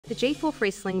The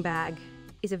G4Free Sling Bag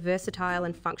is a versatile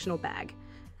and functional bag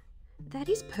that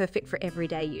is perfect for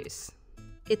everyday use.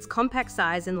 Its compact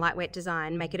size and lightweight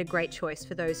design make it a great choice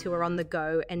for those who are on the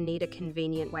go and need a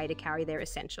convenient way to carry their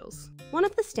essentials. One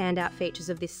of the standout features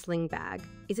of this sling bag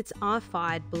is its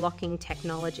RFID blocking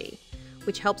technology,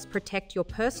 which helps protect your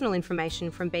personal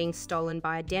information from being stolen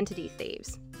by identity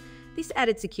thieves. This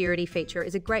added security feature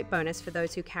is a great bonus for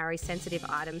those who carry sensitive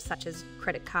items such as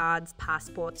credit cards,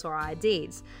 passports, or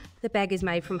IDs. The bag is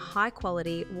made from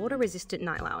high-quality, water-resistant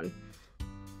nylon,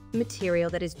 material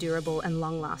that is durable and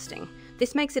long-lasting.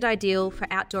 This makes it ideal for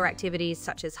outdoor activities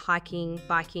such as hiking,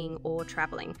 biking, or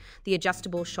travelling. The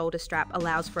adjustable shoulder strap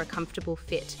allows for a comfortable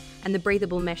fit, and the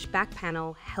breathable mesh back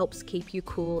panel helps keep you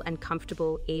cool and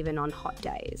comfortable even on hot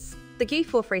days. The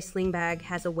G4Free Sling Bag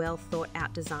has a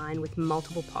well-thought-out design with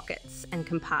multiple pockets and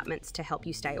compartments to help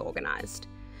you stay organised.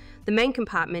 The main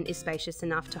compartment is spacious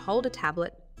enough to hold a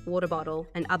tablet, water bottle,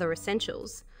 and other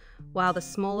essentials, while the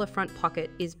smaller front pocket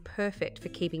is perfect for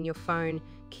keeping your phone,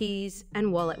 keys,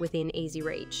 and wallet within easy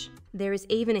reach. There is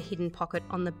even a hidden pocket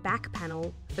on the back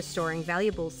panel for storing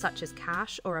valuables such as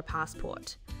cash or a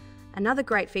passport. Another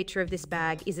great feature of this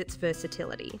bag is its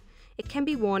versatility. It can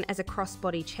be worn as a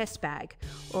crossbody chest bag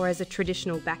or as a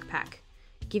traditional backpack,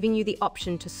 giving you the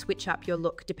option to switch up your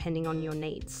look depending on your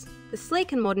needs. The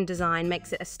sleek and modern design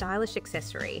makes it a stylish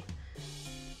accessory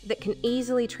that can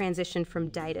easily transition from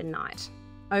day to night.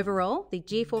 Overall, the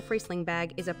G4Free Sling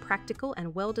Bag is a practical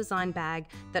and well-designed bag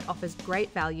that offers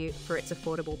great value for its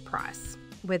affordable price.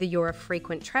 Whether you're a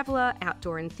frequent traveller,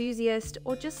 outdoor enthusiast,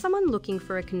 or just someone looking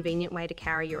for a convenient way to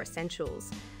carry your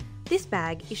essentials, this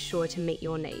bag is sure to meet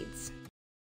your needs.